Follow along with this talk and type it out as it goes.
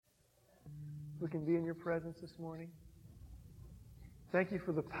we can be in your presence this morning. Thank you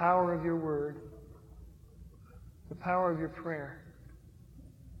for the power of your word, the power of your prayer.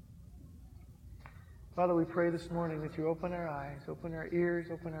 Father, we pray this morning that you open our eyes, open our ears,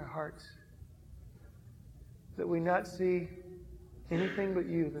 open our hearts, that we not see anything but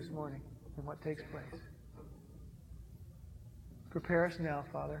you this morning in what takes place. Prepare us now,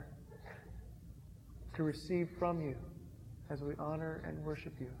 Father, to receive from you as we honor and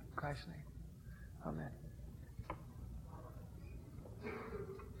worship you. In Christ's name, amen.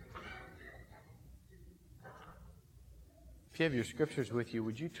 If you have your scriptures with you,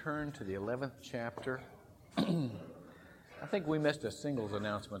 would you turn to the 11th chapter? I think we missed a singles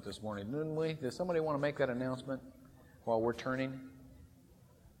announcement this morning, didn't we? Does somebody want to make that announcement while we're turning?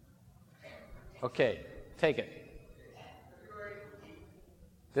 Okay, take it.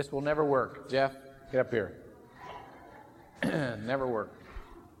 This will never work. Jeff, get up here. Never work.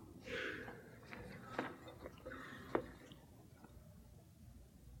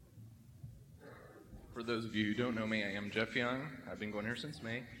 For those of you who don't know me, I am Jeff Young. I've been going here since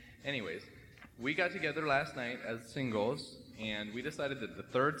May. Anyways, we got together last night as singles, and we decided that the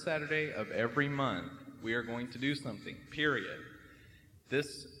third Saturday of every month, we are going to do something, period.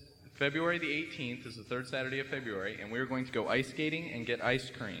 This February the 18th is the third Saturday of February, and we are going to go ice skating and get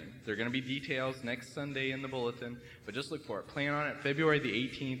ice cream. There are going to be details next Sunday in the bulletin, but just look for it. Plan on it, February the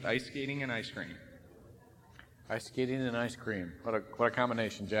 18th, ice skating and ice cream. Ice skating and ice cream. What a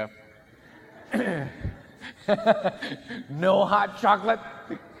combination, Jeff. No hot chocolate.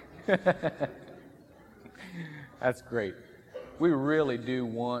 That's great. We really do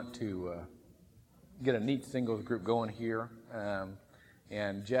want to get a neat singles group going here.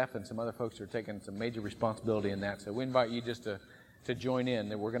 And Jeff and some other folks are taking some major responsibility in that. So we invite you just to join in.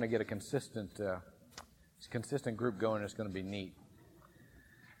 That we're going to get a consistent group going. It's going to be neat.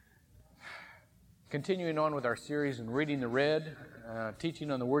 Continuing on with our series in Reading the Red,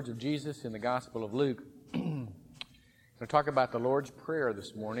 teaching on the words of Jesus in the Gospel of Luke. I'm going to talk about the Lord's Prayer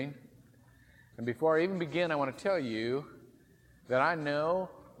this morning. And before I even begin, I want to tell you that I know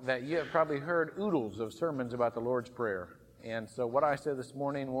that you have probably heard oodles of sermons about the Lord's Prayer. And so what I said this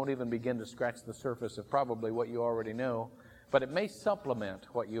morning won't even begin to scratch the surface of probably what you already know, but it may supplement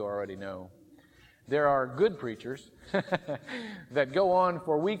what you already know. There are good preachers that go on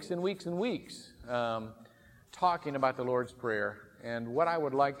for weeks and weeks and weeks talking about the Lord's Prayer. And what I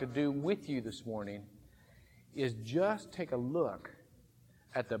would like to do with you this morning is just take a look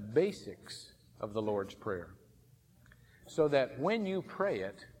at the basics of the Lord's Prayer, so that when you pray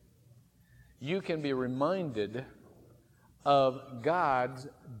it, you can be reminded of God's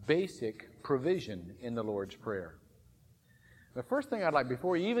basic provision in the Lord's Prayer. The first thing I'd like,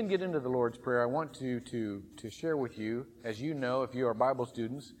 before you even get into the Lord's Prayer, I want to share with you, as you know, if you are Bible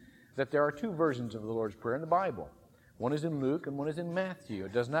students, that there are two versions of the Lord's Prayer in the Bible. One is in Luke and one is in Matthew.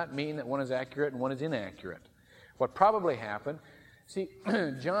 It does not mean that one is accurate and one is inaccurate. What probably happened, see,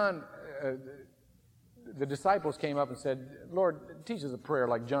 John, the disciples came up and said, Lord, teach us a prayer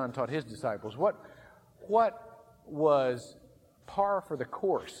like John taught his disciples. What was par for the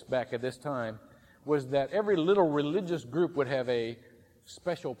course back at this time was that every little religious group would have a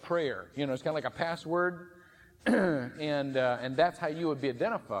special prayer. You know, it's kind of like a password, and that's how you would be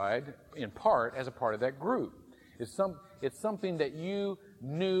identified in part as a part of that group. It's something that you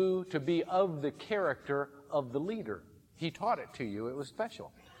knew to be of the character of the leader. He taught it to you. It was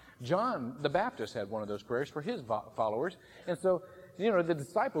special. John the Baptist had one of those prayers for his followers, and so, you know, the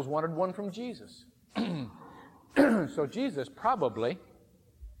disciples wanted one from Jesus. So Jesus probably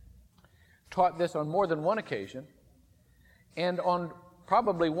taught this on more than one occasion, and on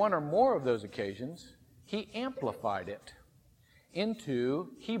probably one or more of those occasions, he amplified it into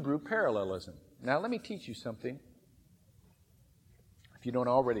Hebrew parallelism. Now, let me teach you something, if you don't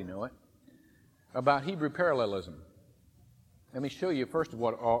already know it, about Hebrew parallelism. Let me show you first of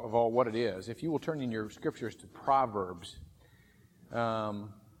all what it is. If you will turn in your scriptures to Proverbs,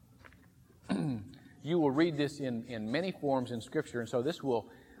 you will read this in many forms in Scripture, and so this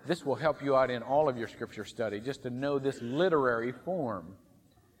will help you out in all of your Scripture study, just to know this literary form.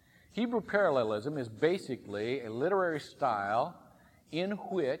 Hebrew parallelism is basically a literary style in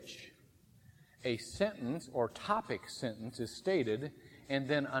which a sentence or topic sentence is stated, and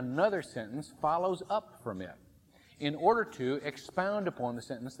then another sentence follows up from it in order to expound upon the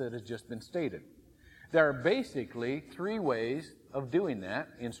sentence that has just been stated. There are basically three ways of doing that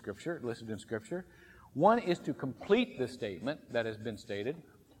in Scripture, listed in Scripture. One is to complete the statement that has been stated.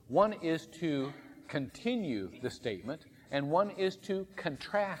 One is to continue the statement. And one is to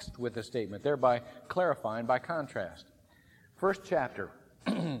contrast with the statement, thereby clarifying by contrast. First chapter.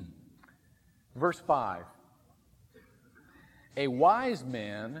 Verse 5. A wise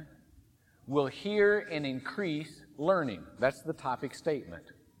man will hear and increase learning. That's the topic statement.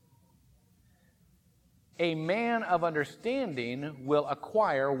 A man of understanding will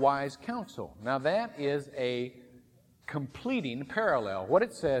acquire wise counsel. Now that is a completing parallel. What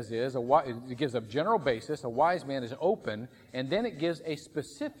it says is, it gives a general basis, a wise man is open, and then it gives a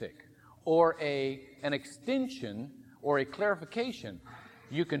specific or an extension or a clarification.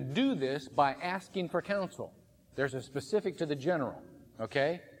 You can do this by asking for counsel. There's a specific to the general,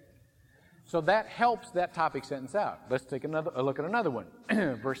 okay? So that helps that topic sentence out. Let's take a look at another one.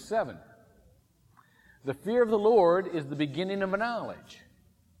 Verse 7. The fear of the Lord is the beginning of knowledge.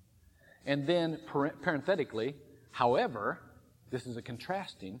 And then, parenthetically, however, this is a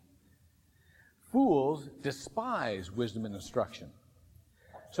contrasting, fools despise wisdom and instruction.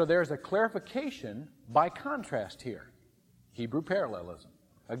 So there's a clarification by contrast here. Hebrew parallelism.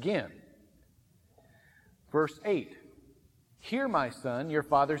 Again, verse 8. Hear, my son, your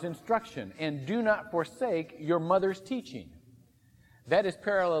father's instruction, and do not forsake your mother's teaching. That is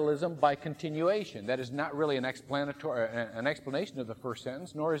parallelism by continuation. That is not really an explanation of the first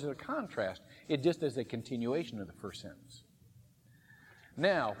sentence, nor is it a contrast. It just is a continuation of the first sentence.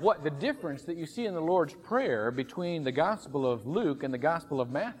 Now, what the difference that you see in the Lord's Prayer between the Gospel of Luke and the Gospel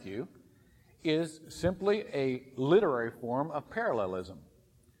of Matthew is simply a literary form of parallelism.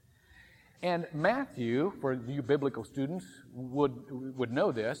 And Matthew, for you biblical students would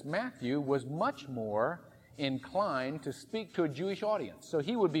know this, Matthew was much more inclined to speak to a Jewish audience. So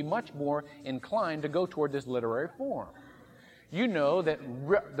he would be much more inclined to go toward this literary form. You know that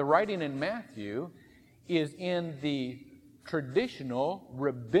the writing in Matthew is in the traditional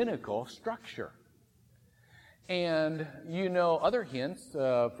rabbinical structure. And you know other hints,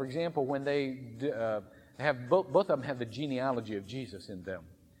 for example, when they have both of them have the genealogy of Jesus in them.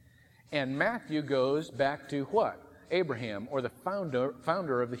 And Matthew goes back to what? Abraham, or the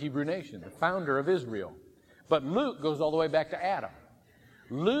founder of the Hebrew nation, the founder of Israel. But Luke goes all the way back to Adam.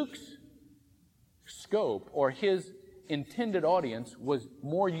 Luke's scope, or his intended audience, was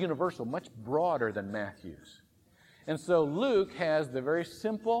more universal, much broader than Matthew's. And so Luke has the very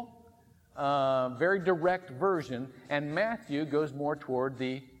simple, very direct version, and Matthew goes more toward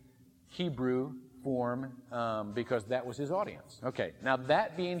the Hebrew form because that was his audience. Okay, now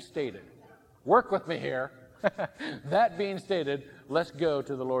that being stated, work with me here. That being stated, let's go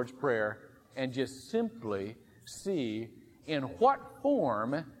to the Lord's Prayer and just simply see in what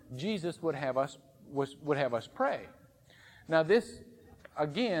form Jesus would have us pray. Now this,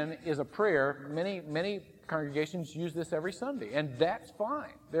 again, is a prayer. Many congregations use this every Sunday, and that's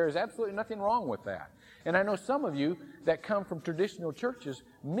fine. There is absolutely nothing wrong with that. And I know some of you that come from traditional churches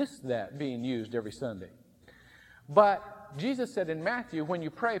miss that being used every Sunday. But Jesus said in Matthew, when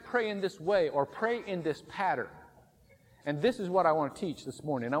you pray, pray in this way or pray in this pattern. And this is what I want to teach this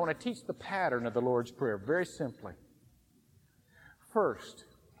morning. I want to teach the pattern of the Lord's Prayer very simply. First,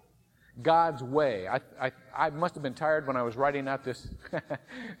 God's way. I must have been tired when I was writing out this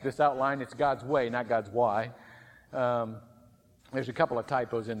this outline. It's God's way, not God's why. There's a couple of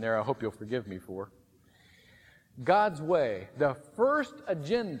typos in there I hope you'll forgive me for. God's way. The first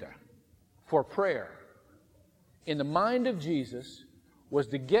agenda for prayer in the mind of Jesus was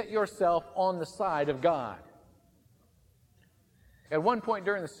to get yourself on the side of God. At one point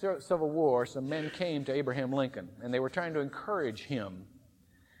during the Civil War, some men came to Abraham Lincoln, and they were trying to encourage him.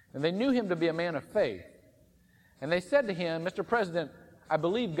 And they knew him to be a man of faith. And they said to him, Mr. President, I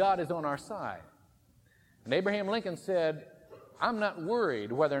believe God is on our side. And Abraham Lincoln said, I'm not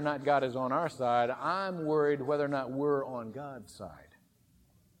worried whether or not God is on our side. I'm worried whether or not we're on God's side.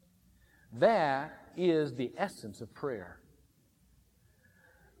 That is the essence of prayer.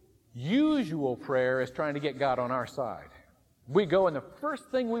 Usual prayer is trying to get God on our side. We go and the first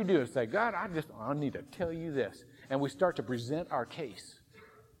thing we do is say, God, I need to tell you this. And we start to present our case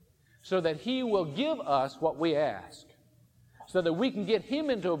so that He will give us what we ask, so that we can get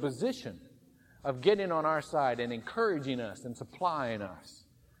Him into a position of getting on our side and encouraging us and supplying us.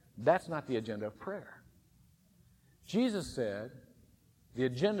 That's not the agenda of prayer. Jesus said the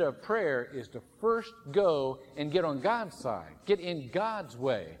agenda of prayer is to first go and get on God's side, get in God's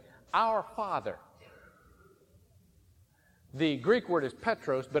way. Our Father. The Greek word is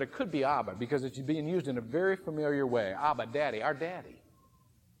Petros, but it could be Abba because it's being used in a very familiar way. Abba, Daddy, our Daddy.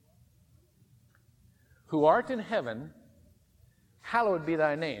 Who art in heaven, hallowed be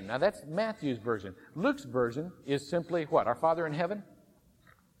thy name. Now that's Matthew's version. Luke's version is simply what? Our Father in heaven?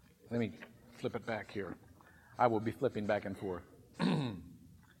 Let me flip it back here. I will be flipping back and forth.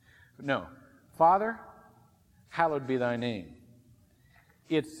 No. Father, hallowed be thy name.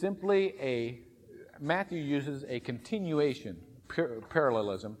 It's simply Matthew uses a continuation,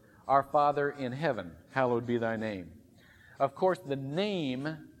 parallelism. Our Father in heaven, hallowed be thy name. Of course, the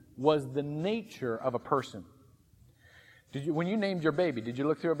name was the nature of a person. When you named your baby, did you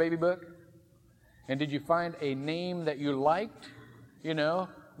look through a baby book? And did you find a name that you liked? You know,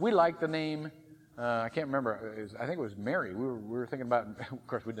 we liked the name, I can't remember, I think it was Mary. We were thinking about, of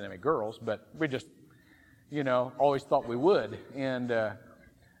course we didn't have any girls, but we just, always thought we would. And,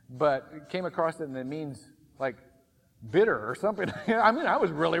 but came across it and it means like bitter or something. I mean, I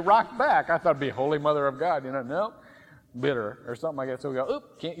was really rocked back. I thought it'd be Holy Mother of God, no, bitter or something like that. So we go,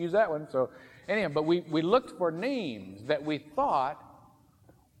 oop, can't use that one. So anyhow, but we looked for names that we thought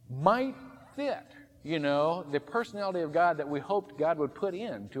might fit, the personality of God that we hoped God would put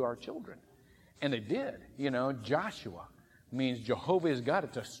into our children. And they did. Joshua means Jehovah is God.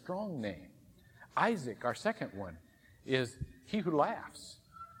 It's a strong name. Isaac, our second one, is he who laughs.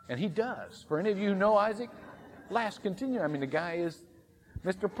 And he does. For any of you who know Isaac, laughs continue. I mean, the guy is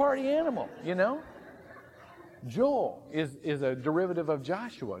Mr. Party Animal, Joel is a derivative of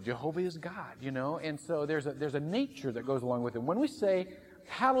Joshua. Jehovah is God, And so there's a nature that goes along with it. When we say,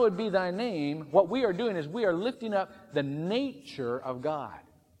 hallowed be thy name, what we are doing is we are lifting up the nature of God.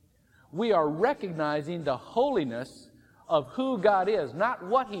 We are recognizing the holiness of who God is, not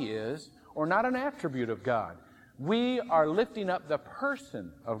what he is, or not an attribute of God. We are lifting up the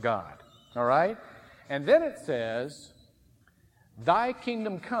person of God. All right? And then it says, thy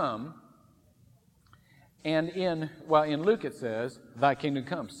kingdom come. And in Luke it says, thy kingdom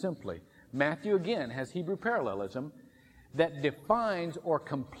come, simply. Matthew again has Hebrew parallelism that defines or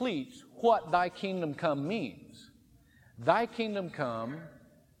completes what thy kingdom come means. Thy kingdom come,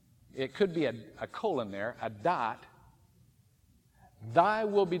 it could be a colon there, a dot. Thy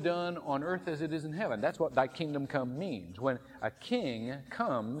will be done on earth as it is in heaven. That's what thy kingdom come means. When a king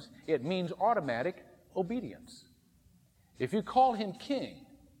comes, it means automatic obedience. If you call him king,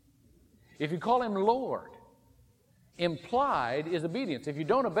 if you call him Lord, implied is obedience. If you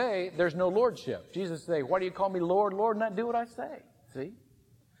don't obey, there's no lordship. Jesus said, why do you call me Lord, Lord, and not do what I say? See?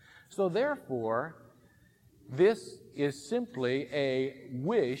 So therefore, this is simply a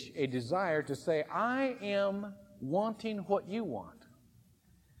wish, a desire to say, I am wanting what you want.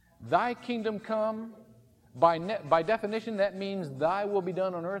 Thy kingdom come, by definition, that means thy will be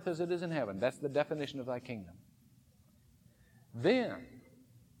done on earth as it is in heaven. That's the definition of thy kingdom. Then,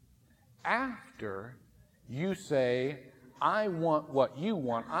 after you say, I want what you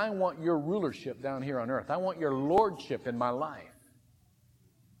want, I want your rulership down here on earth, I want your lordship in my life.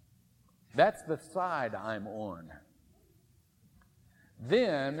 That's the side I'm on.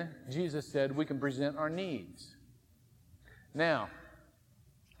 Then, Jesus said, we can present our needs. Now,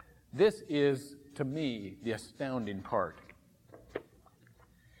 this is, to me, the astounding part.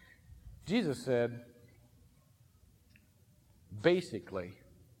 Jesus said, basically,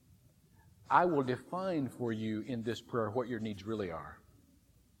 I will define for you in this prayer what your needs really are.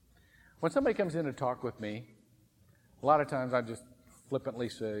 When somebody comes in to talk with me, a lot of times I just flippantly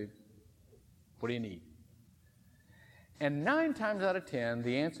say, what do you need? And 9 times out of 10,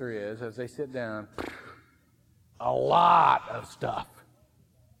 the answer is, as they sit down, a lot of stuff.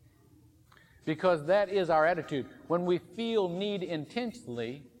 Because that is our attitude. When we feel need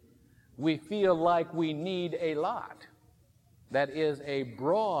intensely, we feel like we need a lot. That is a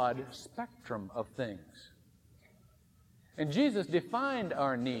broad spectrum of things. And Jesus defined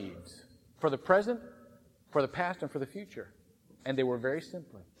our needs for the present, for the past, and for the future. And they were very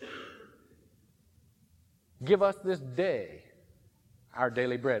simply. Give us this day our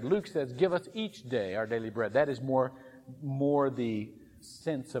daily bread. Luke says, give us each day our daily bread. That is more the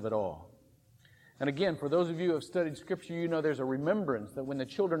sense of it all. And again, for those of you who have studied Scripture, you know there's a remembrance that when the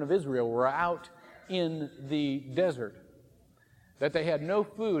children of Israel were out in the desert, that they had no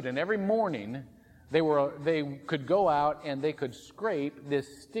food, and every morning they could go out and they could scrape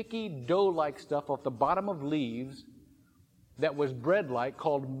this sticky dough-like stuff off the bottom of leaves that was bread-like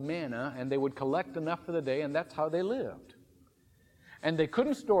called manna, and they would collect enough for the day, and that's how they lived. And they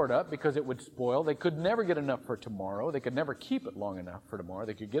couldn't store it up because it would spoil. They could never get enough for tomorrow. They could never keep it long enough for tomorrow.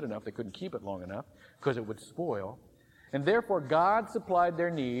 They could get enough. They couldn't keep it long enough because it would spoil. And therefore, God supplied their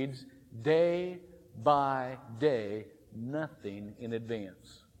needs day by day, nothing in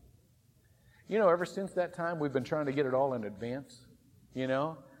advance. You know, ever since that time, we've been trying to get it all in advance. You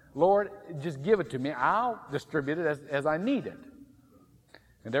know, Lord, just give it to me. I'll distribute it as I need it.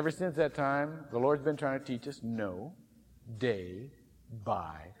 And ever since that time, the Lord's been trying to teach us, no, day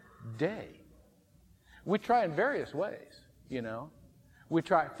by day. We try in various ways, you know. We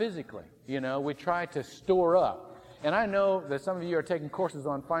try physically, you know. We try to store up. And I know that some of you are taking courses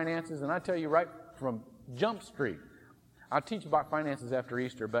on finances, and I tell you right from Jump Street, I'll teach about finances after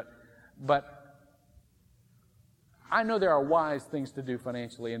Easter, but I know there are wise things to do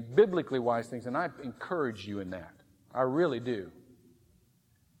financially and biblically wise things, and I encourage you in that. I really do.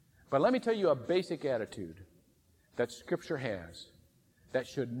 But let me tell you a basic attitude that Scripture has that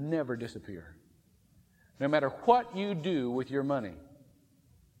should never disappear. No matter what you do with your money,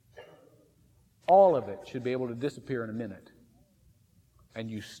 all of it should be able to disappear in a minute, and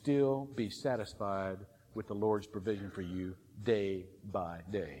you still be satisfied with the Lord's provision for you day by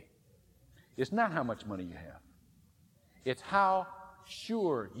day. It's not how much money you have. It's how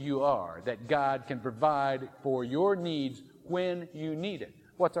sure you are that God can provide for your needs when you need it.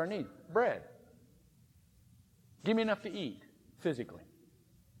 What's our need? Bread. Give me enough to eat physically,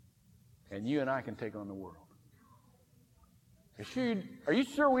 and you and I can take on the world. Are you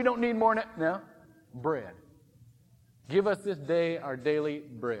sure we don't need more than that? No. Bread. Give us this day our daily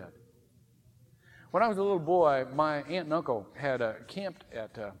bread. When I was a little boy, my aunt and uncle had camped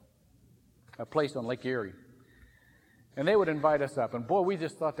at a place on Lake Erie. And they would invite us up. And boy, we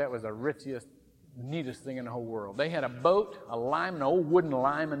just thought that was the richest, neatest thing in the whole world. They had a boat, an old wooden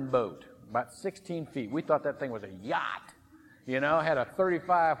lineman boat, about 16 feet. We thought that thing was a yacht. You know, had a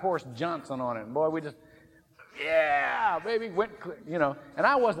 35-horse Johnson on it. And boy, we just, yeah, baby, went, you know. And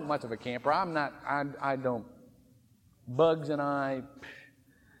I wasn't much of a camper. I don't, bugs and I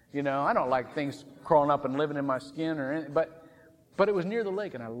don't like things crawling up and living in my skin or anything. But it was near the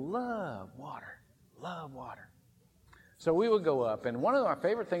lake, and I love water. So we would go up, and one of our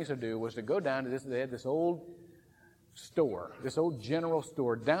favorite things to do was to go down to this. They had this old store, this old general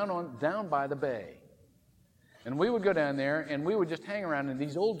store down by the bay. And we would go down there, and we would just hang around, and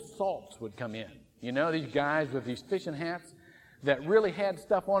these old salts would come in. You know, these guys with these fishing hats that really had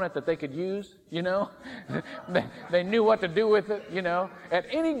stuff on it that they could use, you know. They knew what to do with it, you know. At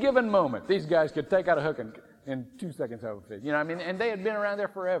any given moment, these guys could take out a hook and in 2 seconds have a fish. You know what I mean? And they had been around there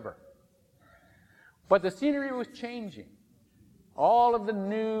forever. But the scenery was changing. All of the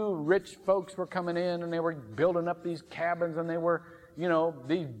new rich folks were coming in, and they were building up these cabins, and they were, you know,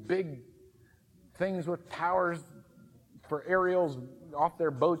 these big things with towers for aerials off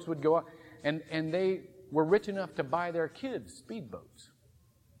their boats would go up. And they were rich enough to buy their kids speedboats.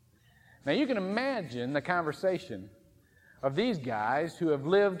 Now you can imagine the conversation of these guys who have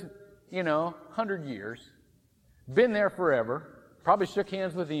lived, 100 years, been there forever, probably shook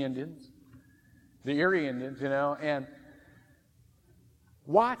hands with the Indians, the Erie Indians, and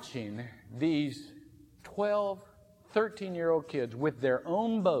watching these 12, 13-year-old kids with their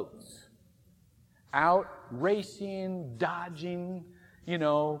own boats out racing, dodging,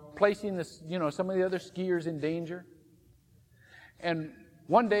 placing some of the other skiers in danger. And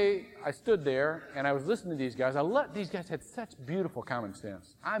one day I stood there and I was listening to these guys. These guys had such beautiful common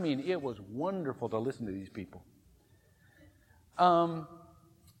sense. I mean, it was wonderful to listen to these people.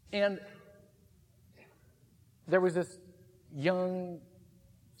 And there was this young,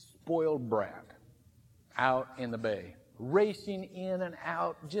 spoiled brat out in the bay, racing in and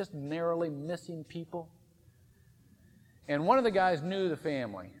out, just narrowly missing people. And one of the guys knew the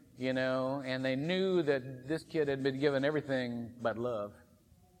family, and they knew that this kid had been given everything but love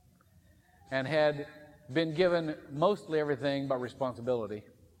and had been given mostly everything but responsibility.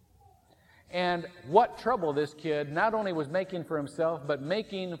 And what trouble this kid not only was making for himself, but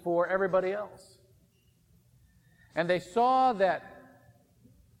making for everybody else. And they saw that,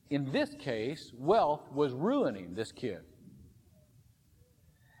 in this case, wealth was ruining this kid.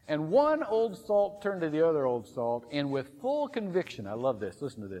 And one old salt turned to the other old salt, and with full conviction, I love this,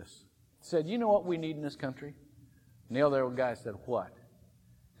 listen to this, said, you know what we need in this country? And the other old guy said, what?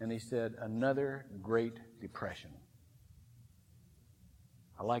 And he said, another Great Depression.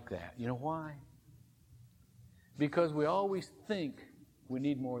 I like that. You know why? Because we always think we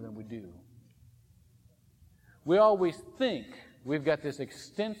need more than we do. We always think we've got this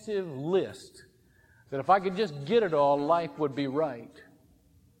extensive list that if I could just get it all, life would be right.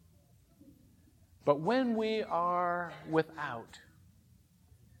 But when we are without,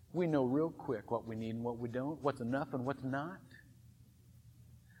 we know real quick what we need and what we don't, what's enough and what's not.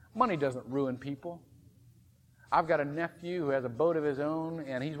 Money doesn't ruin people. I've got a nephew who has a boat of his own,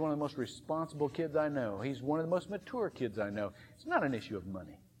 and he's one of the most responsible kids I know. He's one of the most mature kids I know. It's not an issue of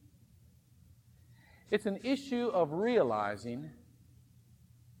money. It's an issue of realizing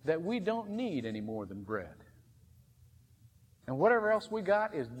that we don't need any more than bread. And whatever else we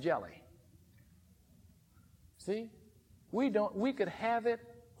got is jelly. See? We could have it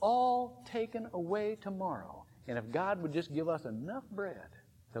all taken away tomorrow. And if God would just give us enough bread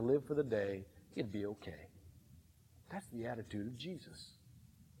to live for the day, it'd be okay. That's the attitude of Jesus.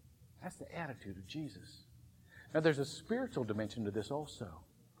 That's the attitude of Jesus. Now, there's a spiritual dimension to this also.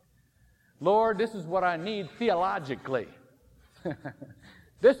 Lord, this is what I need theologically.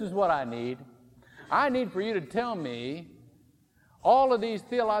 This is what I need. I need for you to tell me all of these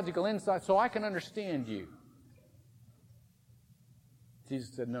theological insights so I can understand you.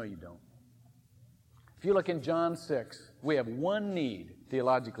 Jesus said, no, you don't. If you look in John 6, we have one need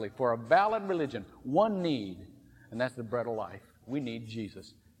theologically for a valid religion, one need, and that's the bread of life. We need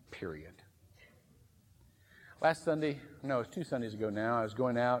Jesus, period. Last Sunday, no, it was 2 Sundays ago now, I was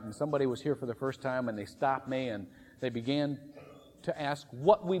going out and somebody was here for the first time and they stopped me and they began to ask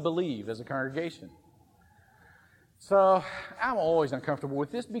what we believe as a congregation. So I'm always uncomfortable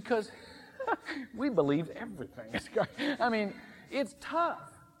with this because we believe everything. I mean, it's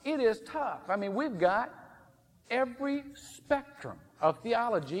tough. It is tough. I mean, we've got every spectrum of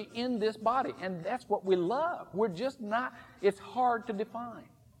theology in this body, and that's what we love. We're just not, it's hard to define.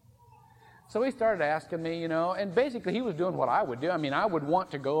 So he started asking me, and basically he was doing what I would do. I mean, I would want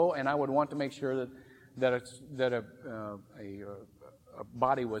to go and I would want to make sure that a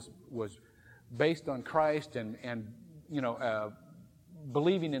body was based on Christ and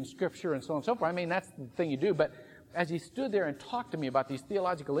believing in Scripture and so on and so forth. I mean, that's the thing you do. But as he stood there and talked to me about these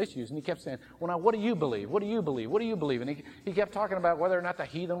theological issues, and he kept saying, well, now, what do you believe? What do you believe? What do you believe? And he kept talking about whether or not the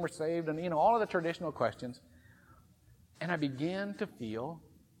heathen were saved and, all of the traditional questions. And I began to feel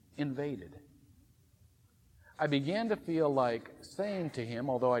invaded. I began to feel like saying to him,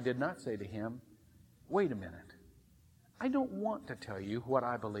 although I did not say to him, wait a minute. I don't want to tell you what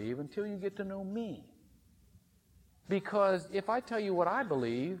I believe until you get to know me. Because if I tell you what I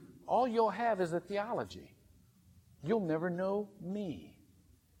believe, all you'll have is a theology. You'll never know me.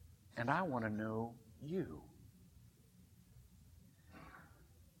 And I want to know you.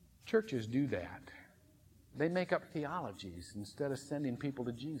 Churches do that. They make up theologies instead of sending people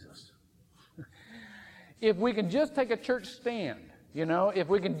to Jesus. If we can just take a church stand, if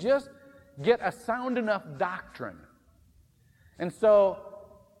we can just get a sound enough doctrine. And so,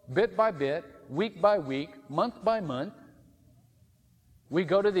 bit by bit, week by week, month by month, we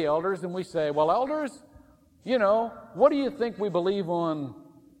go to the elders and we say, well, elders, what do you think we believe on,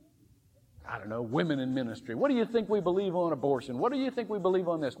 women in ministry? What do you think we believe on abortion? What do you think we believe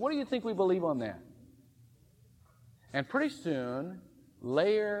on this? What do you think we believe on that? And pretty soon,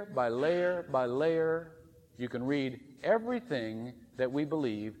 layer by layer by layer, you can read everything that we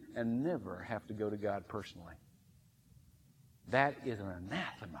believe and never have to go to God personally. That is an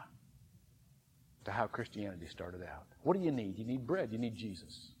anathema to how Christianity started out. What do you need? You need bread. You need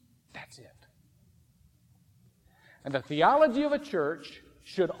Jesus. That's it. And the theology of a church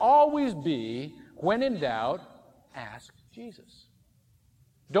should always be, when in doubt, ask Jesus.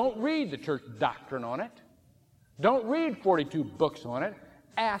 Don't read the church doctrine on it. Don't read 42 books on it.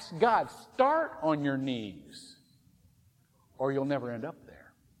 Ask God. Start on your knees, or you'll never end up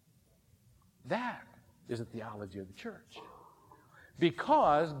there. That is the theology of the church.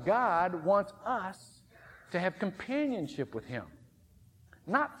 Because God wants us to have companionship with Him,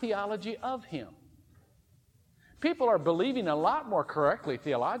 not theology of Him. People are believing a lot more correctly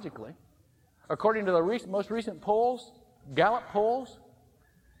theologically. According to the most recent polls, Gallup polls,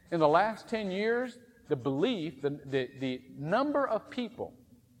 in the last 10 years, the belief, the number of people,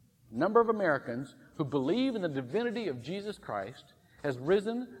 number of Americans who believe in the divinity of Jesus Christ has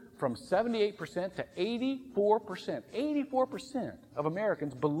risen from 78% to 84%. 84% of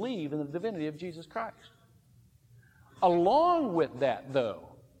Americans believe in the divinity of Jesus Christ. Along with that, though,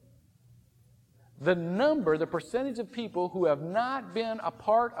 the percentage of people who have not been a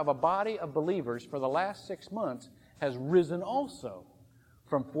part of a body of believers for the last 6 months has risen also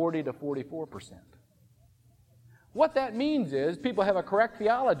from 40 to 44%. What that means is people have a correct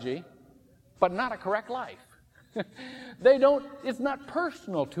theology, but not a correct life. It's not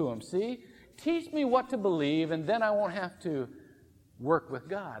personal to them, see? Teach me what to believe, and then I won't have to work with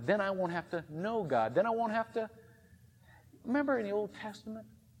God. Then I won't have to know God. Then I won't have to... Remember in the Old Testament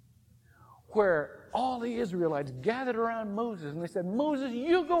where all the Israelites gathered around Moses and they said, Moses,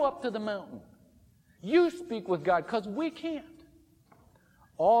 you go up to the mountain. You speak with God because we can't.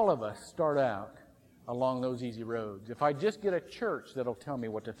 All of us start out along those easy roads. If I just get a church that'll tell me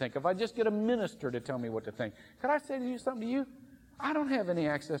what to think, if I just get a minister to tell me what to think, could I say to you something to you? I don't have any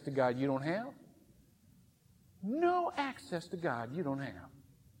access to God you don't have. No access to God you don't have.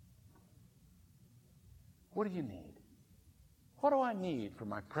 What do you need? What do I need for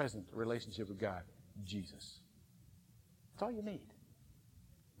my present relationship with God? Jesus. That's all you need.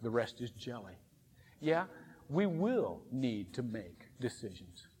 The rest is jelly. Yeah, we will need to make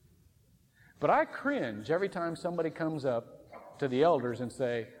decisions. But I cringe every time somebody comes up to the elders and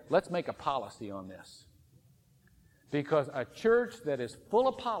say, let's make a policy on this. Because a church that is full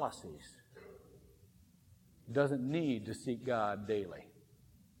of policies doesn't need to seek God daily.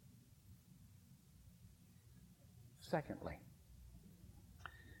 Secondly,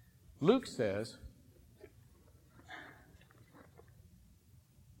 Luke says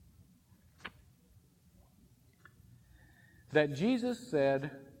that Jesus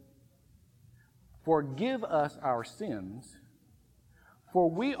said, forgive us our sins, for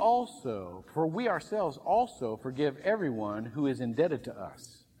we ourselves also forgive everyone who is indebted to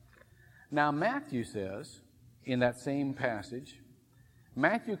us. Now Matthew says, in that same passage,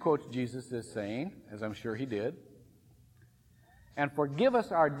 Matthew quotes Jesus as saying, as I'm sure he did, and forgive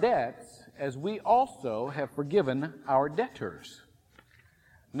us our debts as we also have forgiven our debtors.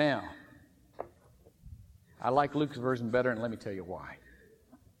 Now, I like Luke's version better, and let me tell you why.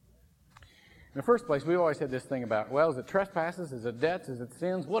 In the first place, we've always had this thing about, well, is it trespasses? Is it debts? Is it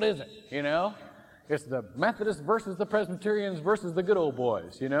sins? What is it? You know? It's the Methodists versus the Presbyterians versus the good old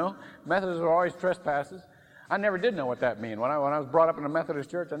boys, you know? Methodists are always trespasses. I never did know what that meant. When I was brought up in a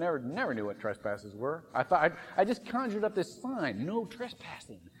Methodist church, I never knew what trespasses were. I just conjured up this sign, no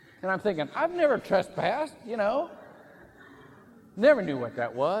trespassing. And I'm thinking, I've never trespassed, you know? Never knew what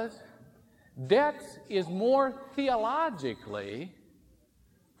that was. Debts is more theologically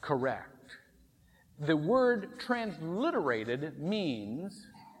correct. The word transliterated means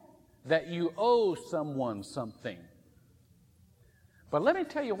that you owe someone something. But let me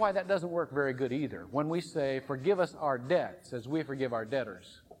tell you why that doesn't work very good either. When we say, forgive us our debts as we forgive our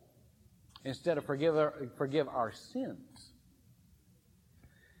debtors, instead of forgive our sins.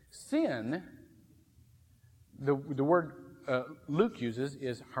 Sin, the word Luke uses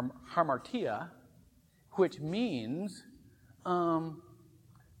is hamartia, which means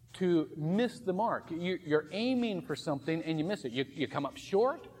to miss the mark. You're aiming for something and you miss it. You come up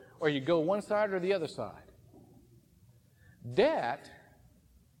short, or you go one side or the other side. Debt,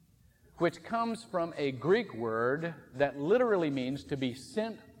 which comes from a Greek word that literally means to be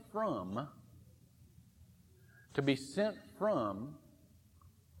sent from,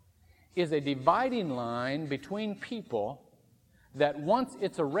 is a dividing line between people that once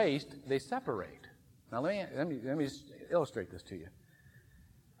it's erased, they separate. Now let me just illustrate this to you.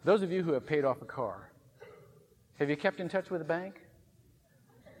 Those of you who have paid off a car, have you kept in touch with the bank?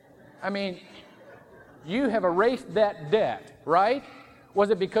 I mean, you have erased that debt, right? Was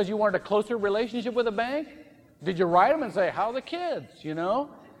it because you wanted a closer relationship with the bank? Did you write them and say, how are the kids, you know?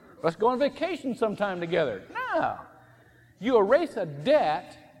 Let's go on vacation sometime together. No. You erase a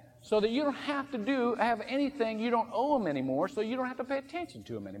debt so that you don't have anything, you don't owe them anymore, so you don't have to pay attention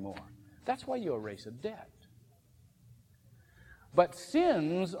to them anymore. That's why you erase a debt. But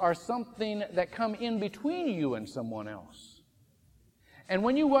sins are something that come in between you and someone else. And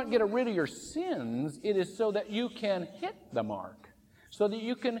when you want to get rid of your sins, it is so that you can hit the mark, so that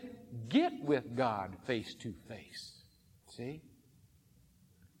you can get with God face to face. See?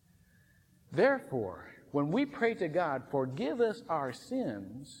 Therefore, when we pray to God, forgive us our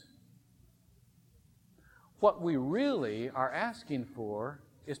sins, what we really are asking for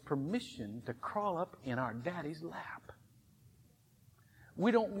is permission to crawl up in our daddy's lap.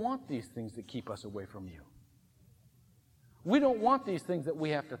 We don't want these things that keep us away from you. We don't want these things that we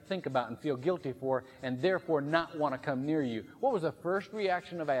have to think about and feel guilty for and therefore not want to come near you. What was the first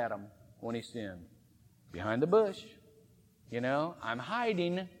reaction of Adam when he sinned? Behind the bush. You know, I'm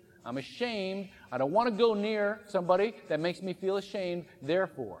hiding. I'm ashamed. I don't want to go near somebody that makes me feel ashamed.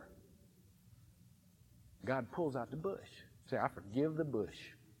 Therefore, God pulls out the bush. Say, I forgive the bush.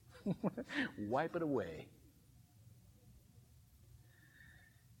 Wipe it away.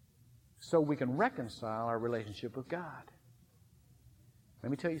 So we can reconcile our relationship with God. Let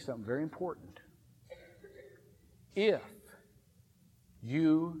me tell you something very important. If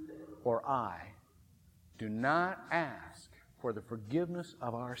you or I do not ask for the forgiveness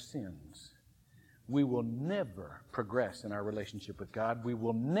of our sins, we will never progress in our relationship with God. We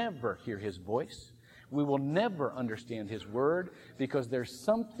will never hear His voice. We will never understand His Word because there's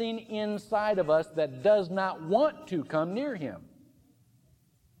something inside of us that does not want to come near Him.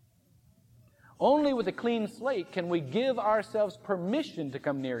 Only with a clean slate can we give ourselves permission to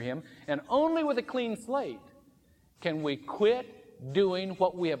come near Him, and only with a clean slate can we quit doing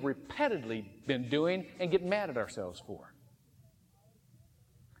what we have repeatedly been doing and get mad at ourselves for.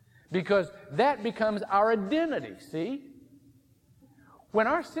 Because that becomes our identity, see? When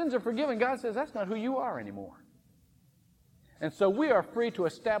our sins are forgiven, God says that's not who you are anymore. And so we are free to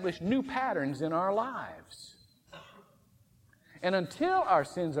establish new patterns in our lives. And until our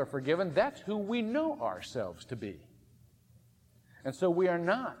sins are forgiven, that's who we know ourselves to be. And so we are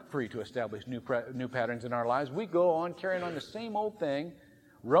not free to establish new patterns in our lives. We go on carrying on the same old thing.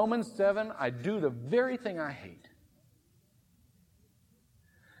 Romans 7, I do the very thing I hate.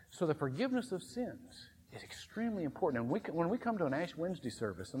 So the forgiveness of sins is extremely important. And when we come to an Ash Wednesday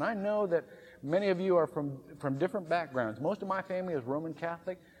service, and I know that many of you are from different backgrounds. Most of my family is Roman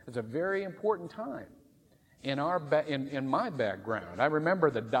Catholic. It's a very important time in my background. I remember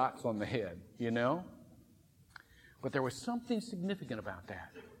the dots on the head, you know. But there was something significant about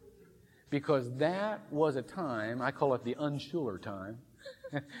that. Because that was a time, I call it the unsure time,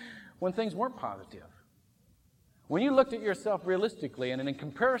 when things weren't positive. When you looked at yourself realistically and in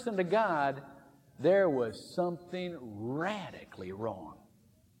comparison to God, there was something radically wrong.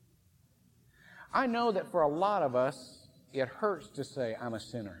 I know that for a lot of us, it hurts to say, I'm a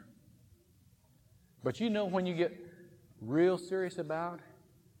sinner. But you know when you get real serious about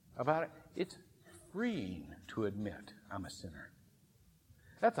it, it's freeing to admit I'm a sinner.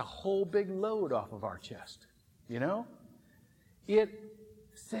 That's a whole big load off of our chest, you know? It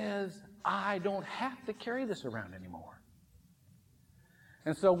says, I don't have to carry this around anymore.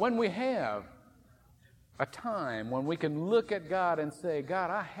 And so when we have a time when we can look at God and say,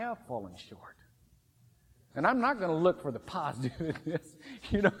 God, I have fallen short. And I'm not going to look for the positive in this.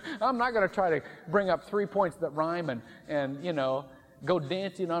 You know, I'm not going to try to bring up 3 points that rhyme and you know, go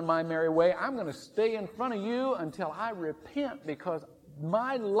dancing on my merry way. I'm going to stay in front of you until I repent because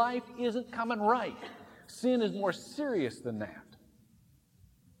my life isn't coming right. Sin is more serious than that.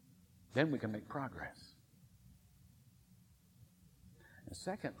 Then we can make progress. And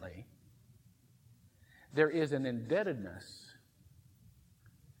secondly, there is an indebtedness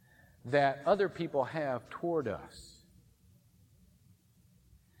that other people have toward us.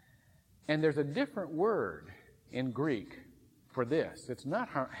 And there's a different word in Greek for this. It's not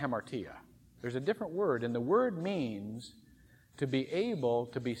hamartia. There's a different word, and the word means to be able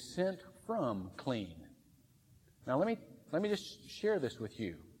to be sent from clean. Now let me just share this with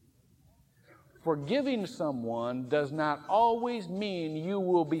you. Forgiving someone does not always mean you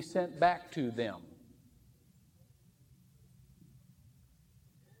will be sent back to them.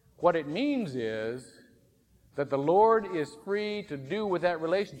 What it means is that the Lord is free to do with that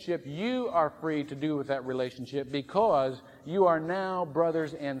relationship. You are free to do with that relationship because you are now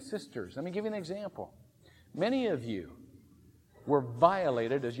brothers and sisters. Let me give you an example. Many of you were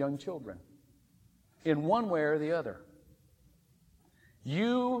violated as young children in one way or the other.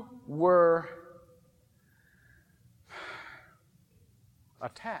 You were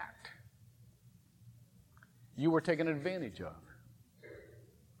attacked. You were taken advantage of.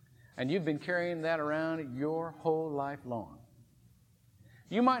 And you've been carrying that around your whole life long.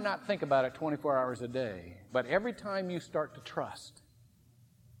 You might not think about it 24 hours a day, but every time you start to trust,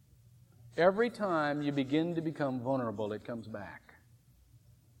 every time you begin to become vulnerable, it comes back.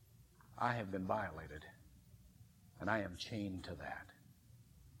 I have been violated, and I am chained to that.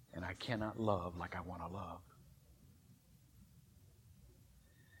 And I cannot love like I want to love.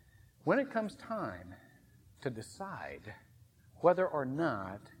 When it comes time to decide whether or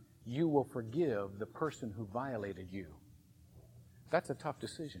not you will forgive the person who violated you, that's a tough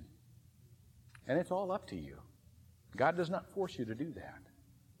decision. And it's all up to you. God does not force you to do that.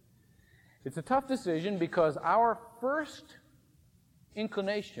 It's a tough decision because our first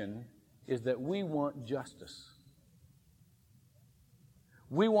inclination is that we want justice.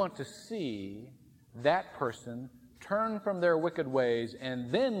 We want to see that person turn from their wicked ways,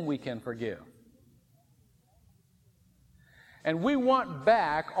 and then we can forgive. And we want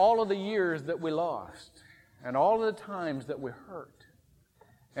back all of the years that we lost, and all of the times that we hurt,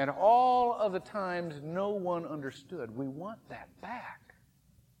 and all of the times no one understood. We want that back.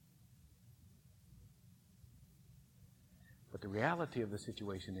 But the reality of the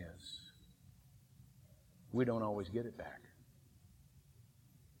situation is, we don't always get it back.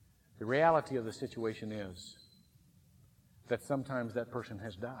 The reality of the situation is that sometimes that person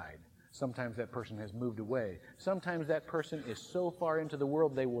has died. Sometimes that person has moved away. Sometimes that person is so far into the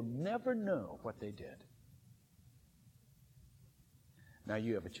world they will never know what they did. Now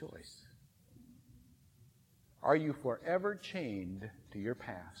you have a choice. Are you forever chained to your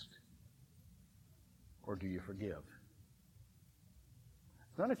past, or do you forgive?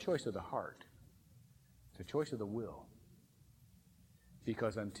 It's not a choice of the heart. It's a choice of the will.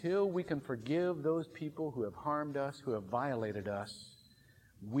 Because until we can forgive those people who have harmed us, who have violated us,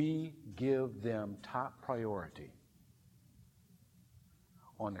 we give them top priority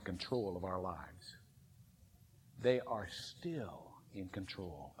on the control of our lives. They are still in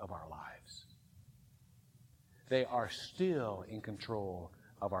control of our lives. they are still in control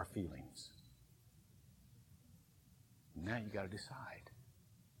of our feelings. Now you got to decide.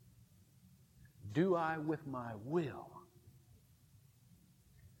 Do I, with my will,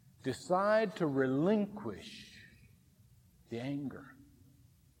 decide to relinquish the anger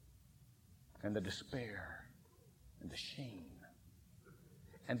and the despair and the shame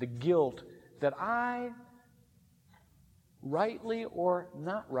and the guilt that I rightly or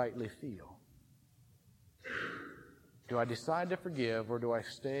not rightly feel? Do I decide to forgive, or do I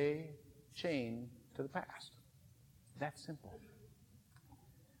stay chained to the past? That's simple.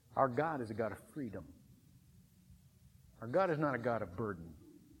 Our God is a God of freedom. Our God is not a God of burden.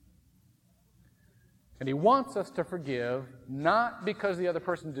 And He wants us to forgive, not because the other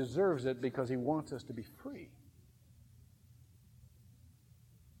person deserves it, because He wants us to be free.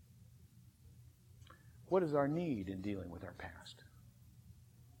 What is our need in dealing with our past?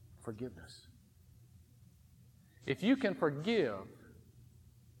 Forgiveness. If you can forgive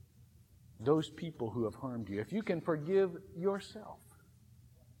those people who have harmed you, if you can forgive yourself,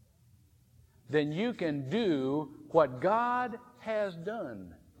 then you can do what God has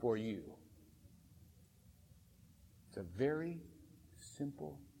done for you. It's a very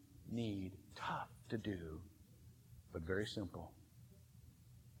simple need, tough to do, but very simple.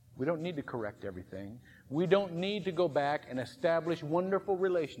 We don't need to correct everything. We don't need to go back and establish wonderful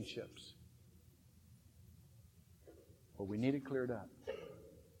relationships. But we need it cleared up.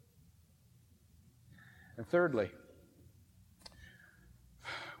 And thirdly,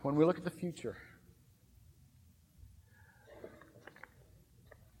 when we look at the future,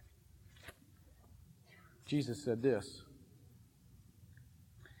 Jesus said this,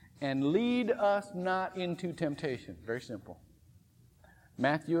 and lead us not into temptation. Very simple.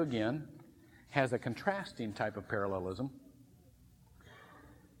 Matthew, again, has a contrasting type of parallelism.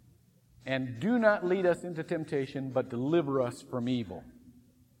 And do not lead us into temptation, but deliver us from evil.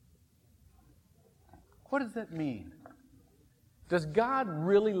 What does that mean? Does God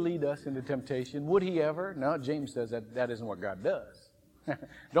really lead us into temptation? Would He ever? No, James says that isn't what God does.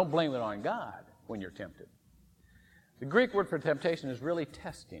 Don't blame it on God when you're tempted. The Greek word for temptation is really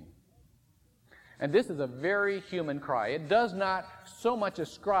testing. And this is a very human cry. It does not so much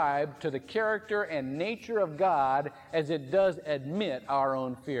ascribe to the character and nature of God as it does admit our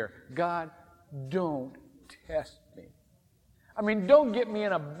own fear. God, don't test me. I mean, don't get me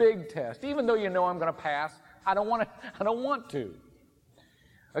in a big test. Even though you know I'm going to pass, I don't want to.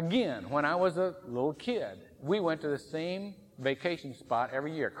 Again, when I was a little kid, we went to the same vacation spot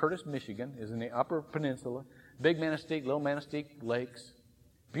every year. Curtis, Michigan is in the Upper Peninsula. Big Manistee, Little Manistee Lakes.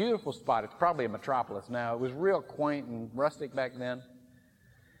 Beautiful spot. It's probably a metropolis now. It was real quaint and rustic back then.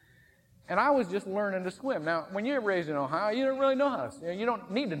 And I was just learning to swim. Now, when you're raised in Ohio, you don't really know how to. You don't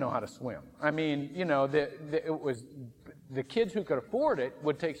need to know how to swim. I mean, it was the kids who could afford it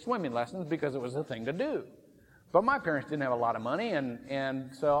would take swimming lessons because it was the thing to do. But my parents didn't have a lot of money,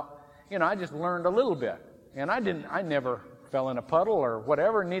 and so I just learned a little bit. And I never fell in a puddle or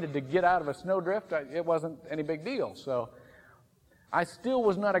whatever, needed to get out of a snowdrift. It wasn't any big deal. So I still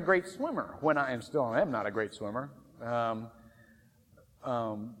was not a great swimmer and still am not a great swimmer.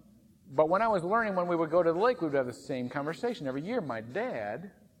 But when I was learning, when we would go to the lake, we would have the same conversation every year. My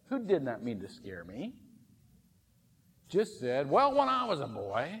dad, who did not mean to scare me, just said, well, when I was a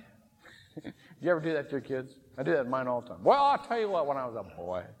boy. You ever do that to your kids? I do that to mine all the time. Well, I'll tell you what, when I was a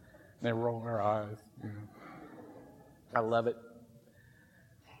boy. And they roll their eyes. I love it.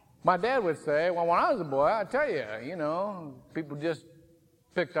 My dad would say, well, when I was a boy, I tell you, people just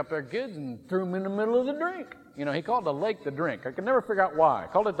picked up their kids and threw them in the middle of the drink. He called the lake the drink. I could never figure out why. He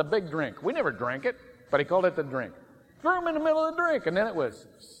called it the big drink. We never drank it, but he called it the drink. Threw them in the middle of the drink, and then it was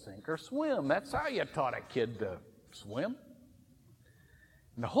sink or swim. That's how you taught a kid to swim.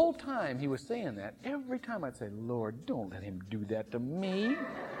 And the whole time he was saying that, every time I'd say, Lord, don't let him do that to me.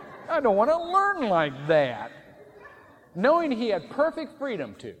 I don't want to learn like that. Knowing he had perfect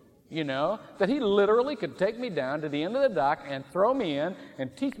freedom to. That he literally could take me down to the end of the dock and throw me in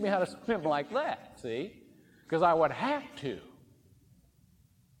and teach me how to swim like that, see? Because I would have to.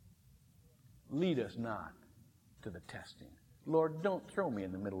 Lead us not to the testing. Lord, don't throw me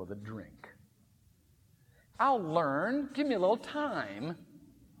in the middle of the drink. I'll learn. Give me a little time.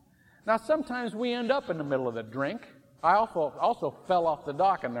 Now, sometimes we end up in the middle of the drink. I also fell off the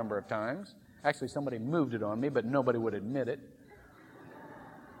dock a number of times. Actually, somebody moved it on me, but nobody would admit it.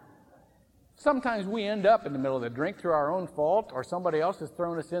 Sometimes we end up in the middle of the drink through our own fault, or somebody else has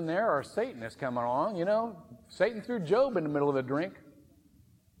thrown us in there, or Satan has come along. Satan threw Job in the middle of the drink.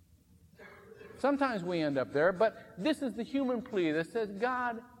 Sometimes we end up there, but this is the human plea that says,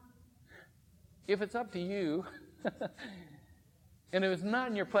 God, if it's up to you, And if it's not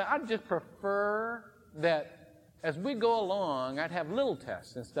in your plan, I'd just prefer that as we go along, I'd have little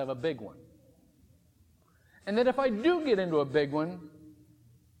tests instead of a big one. And that if I do get into a big one,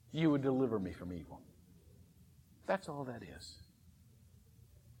 you would deliver me from evil. That's all that is.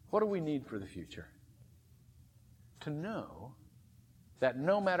 What do we need for the future? To know that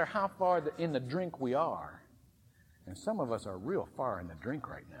no matter how far in the drink we are, and some of us are real far in the drink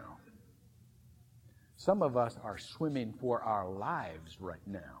right now. Some of us are swimming for our lives right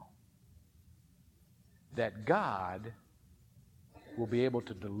now. That God will be able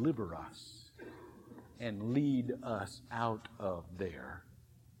to deliver us and lead us out of there.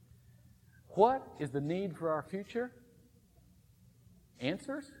 What is the need for our future?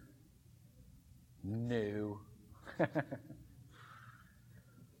 Answers? No.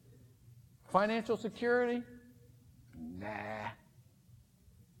 Financial security? Nah.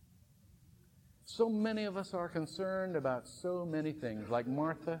 So many of us are concerned about so many things. Like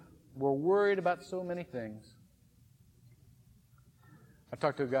Martha, we're worried about so many things. I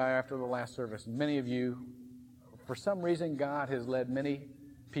talked to a guy after the last service. Many of you, for some reason, God has led many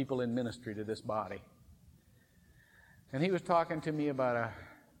people in ministry to this body. And he was talking to me about a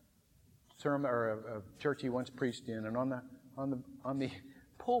sermon or a church he once preached in, and on the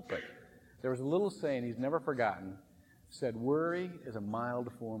pulpit there was a little saying he's never forgotten. It said, "Worry is a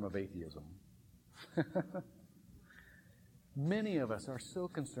mild form of atheism." Many of us are so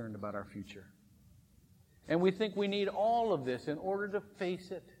concerned about our future. And we think we need all of this in order to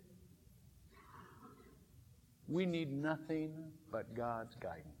face it. We need nothing but God's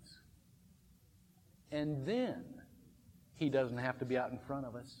guidance. And then He doesn't have to be out in front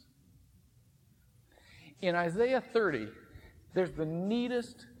of us. In Isaiah 30, there's the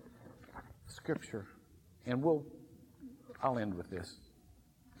neatest scripture. And I'll end with this.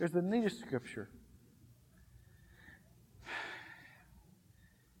 There's the neatest scripture.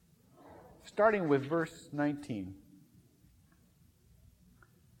 Starting with verse 19.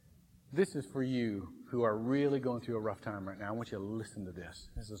 This is for you who are really going through a rough time right now. I want you to listen to this.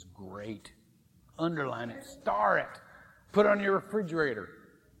 This is great. Underline it. Star it. Put it on your refrigerator.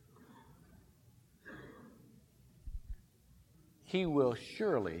 He will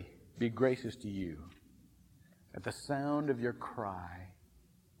surely be gracious to you at the sound of your cry.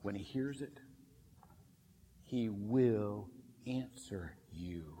 When He hears it, He will answer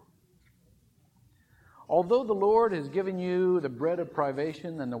you. Although the Lord has given you the bread of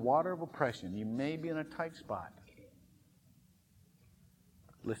privation and the water of oppression, you may be in a tight spot.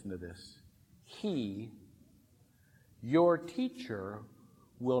 Listen to this. He, your teacher,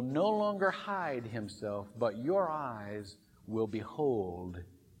 will no longer hide Himself, but your eyes will behold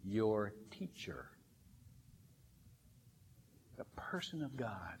your teacher. The person of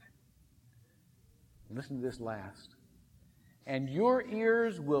God. Listen to this last. And your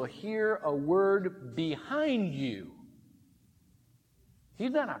ears will hear a word behind you. He's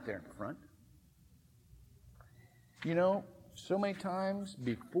not out there in front. You know, so many times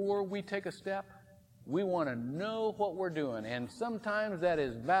before we take a step, we want to know what we're doing. And sometimes that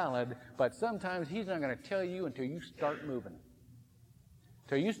is valid, but sometimes He's not going to tell you until you start moving.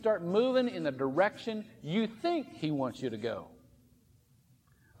 Until you start moving in the direction you think He wants you to go.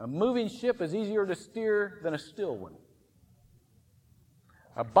 A moving ship is easier to steer than a still one.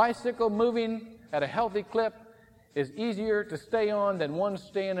 A bicycle moving at a healthy clip is easier to stay on than one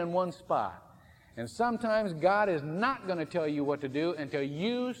staying in one spot. And sometimes God is not going to tell you what to do until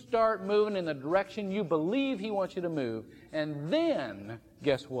you start moving in the direction you believe He wants you to move. And then,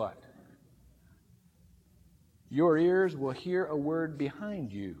 guess what? Your ears will hear a word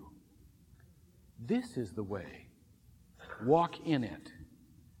behind you. This is the way. Walk in it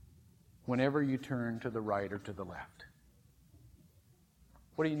whenever you turn to the right or to the left.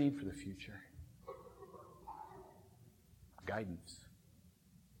 What do you need for the future? Guidance.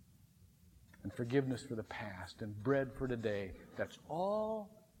 And forgiveness for the past. And bread for today. That's all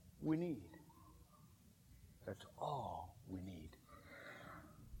we need. That's all we need.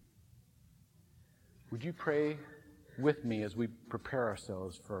 Would you pray with me as we prepare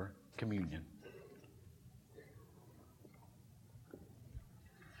ourselves for communion?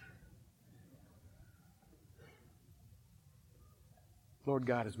 Lord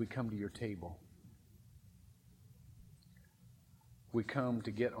God, as we come to your table, we come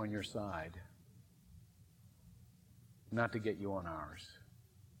to get on your side, not to get you on ours.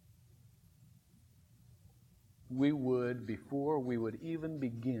 We would, before we would even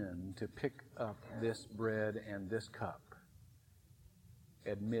begin to pick up this bread and this cup,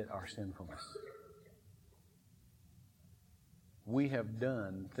 admit our sinfulness. We have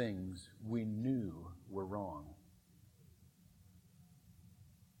done things we knew were wrong.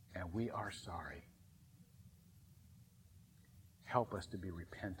 and we are sorry. Help us to be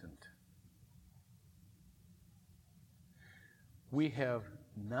repentant. We have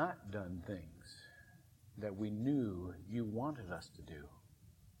not done things that we knew you wanted us to do.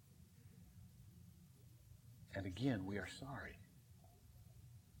 And again, we are sorry.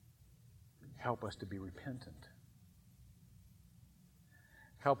 Help us to be repentant.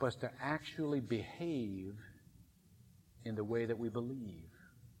 Help us to actually behave in the way that we believe.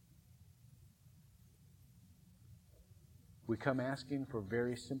 We come asking for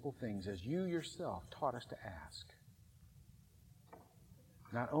very simple things, as you yourself taught us to ask.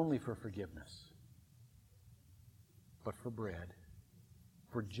 Not only for forgiveness, but for bread,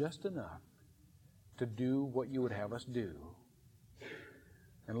 for just enough to do what you would have us do.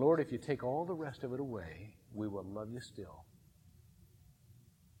 And Lord, if you take all the rest of it away, we will love you still.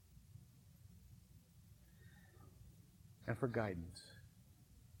 And for guidance.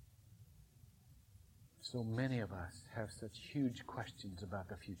 So many of us have such huge questions about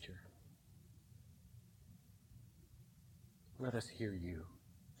the future. Let us hear you.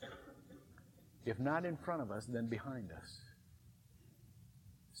 If not in front of us, then behind us,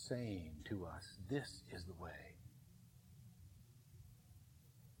 saying to us, this is the way.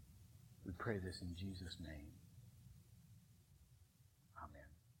 We pray this in Jesus' name.